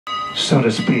so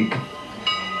to speak.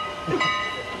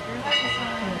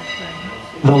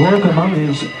 The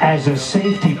locomotives, as a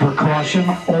safety precaution,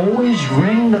 always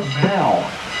ring the bell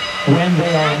when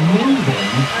they are moving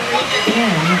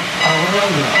in a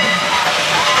railroad.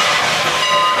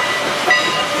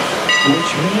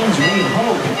 Which means we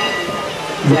hope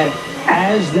that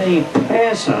as they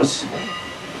pass us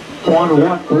on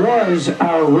what was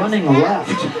our running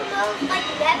left,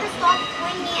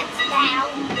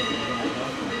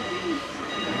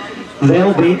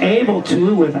 they'll be able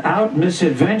to, without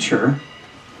misadventure,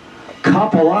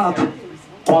 couple up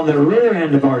on the rear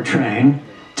end of our train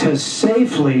to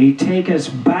safely take us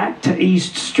back to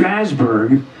East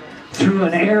Strasburg through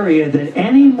an area that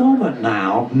any moment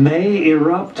now may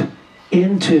erupt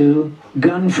into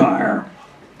gunfire.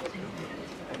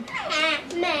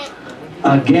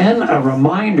 Again, a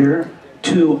reminder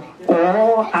to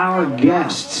all our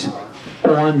guests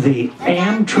on the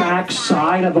Amtrak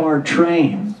side of our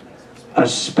train,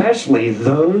 especially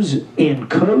those in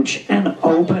coach and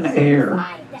open air.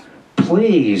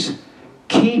 Please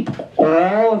keep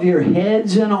all of your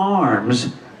heads and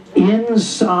arms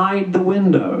inside the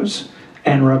windows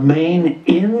and remain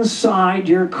inside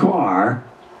your car,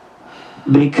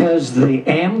 because the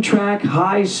Amtrak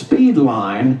high-speed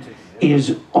line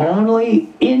is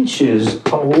only inches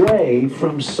away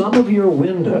from some of your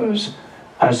windows,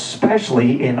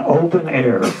 especially in open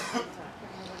air.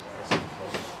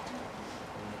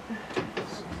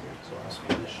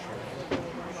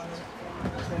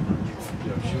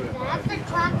 That's the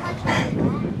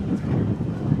clock.